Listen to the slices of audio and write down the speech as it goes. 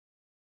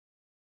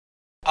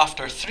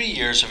After 3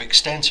 years of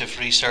extensive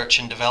research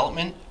and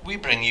development, we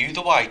bring you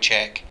the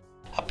Y-Chek,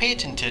 a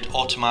patented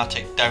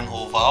automatic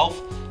downhole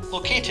valve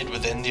located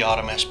within the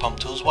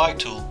RMSpumptools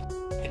Y-Tool.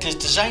 It is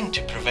designed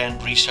to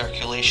prevent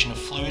recirculation of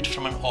fluid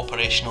from an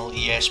operational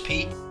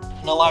ESP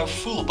and allow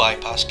full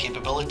bypass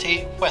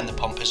capability when the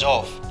pump is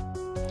off.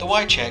 The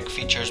Y-Chek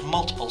features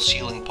multiple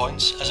sealing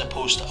points as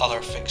opposed to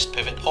other fixed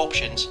pivot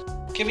options,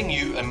 giving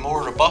you a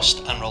more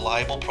robust and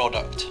reliable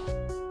product.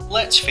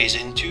 Let's phase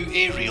into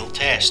a real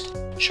test,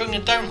 showing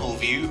a downhole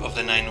view of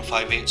the 9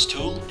 5/8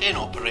 tool in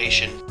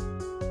operation.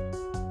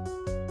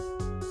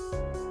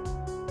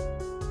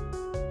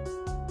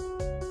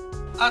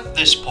 At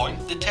this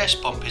point, the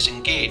test pump is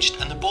engaged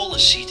and the ball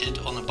is seated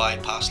on the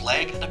bypass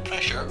leg at a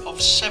pressure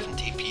of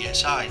 70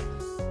 psi.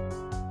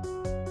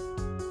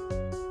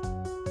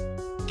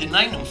 The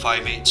 9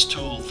 5/8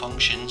 tool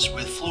functions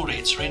with flow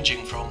rates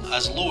ranging from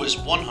as low as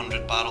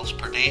 100 barrels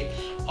per day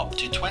up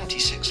to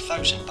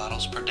 26,000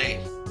 barrels per day.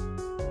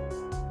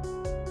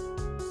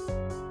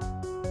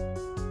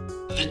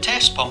 The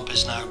test pump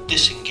is now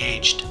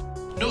disengaged.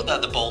 Note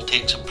that the ball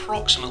takes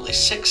approximately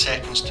 6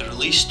 seconds to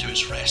release to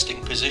its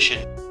resting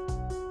position.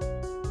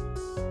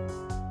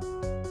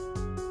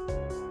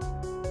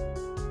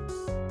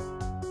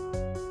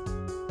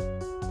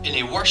 In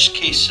a worst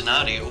case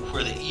scenario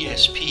where the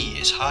ESP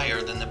is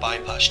higher than the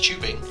bypass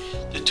tubing,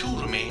 the tool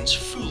remains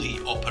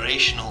fully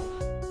operational.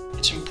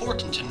 It's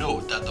important to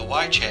note that the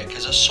Y-Chek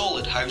has a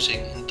solid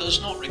housing and does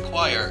not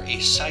require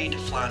a side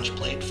flange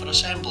plate for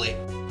assembly.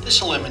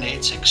 This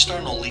eliminates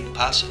external leak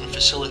paths and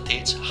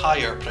facilitates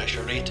higher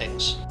pressure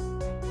ratings.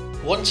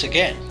 Once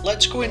again,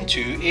 let's go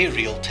into a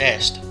real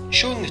test,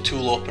 showing the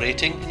tool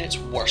operating in its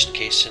worst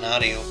case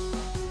scenario.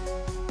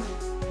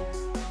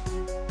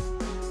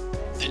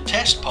 The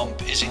test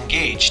pump is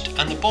engaged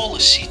and the ball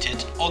is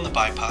seated on the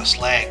bypass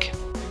leg.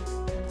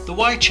 The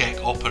Y-Chek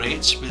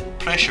operates with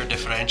pressure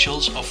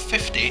differentials of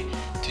 50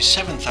 to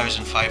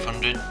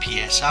 7,500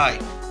 psi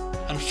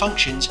and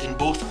functions in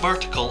both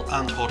vertical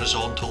and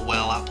horizontal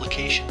well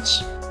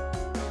applications.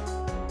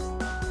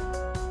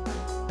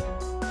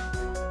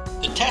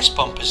 The test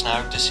pump is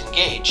now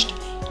disengaged.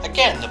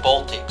 Again, the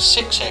ball takes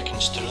 6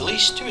 seconds to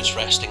release to its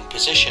resting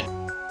position.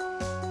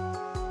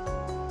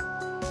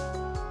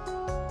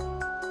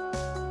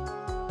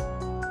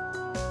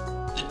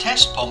 The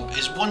test pump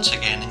is once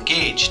again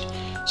engaged,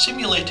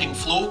 simulating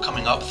flow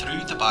coming up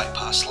through the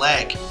bypass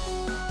leg.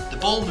 The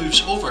ball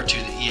moves over to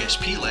the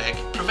ESP leg,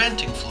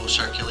 preventing flow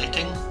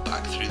circulating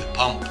back through the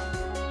pump.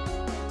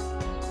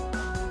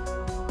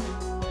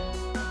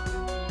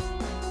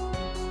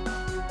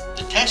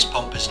 The test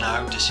pump is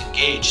now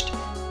disengaged,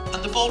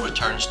 and the ball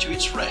returns to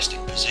its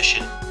resting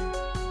position.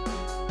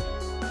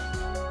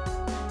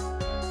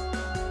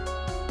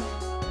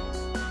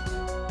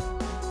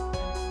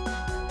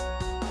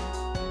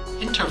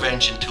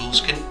 Intervention tools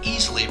can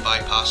easily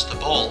bypass the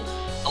ball,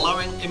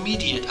 allowing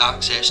immediate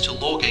access to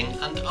logging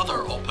and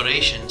other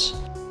operations.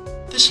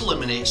 This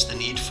eliminates the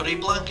need for a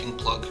blanking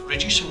plug,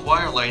 reducing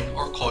wireline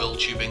or coil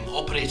tubing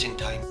operating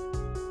time.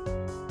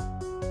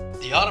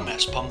 The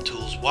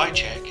RMSpumptools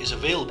Y-Chek is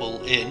available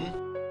in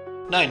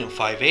 9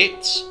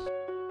 5/8,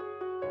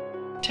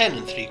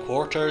 10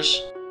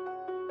 3/4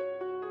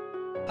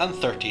 and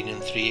 13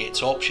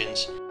 3/8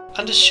 options,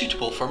 and is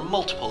suitable for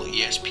multiple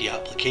ESP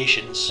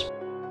applications.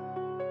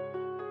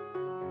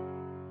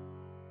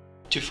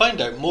 To find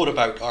out more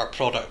about our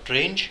product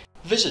range,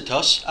 visit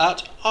us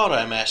at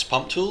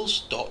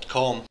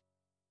rmspumptools.com.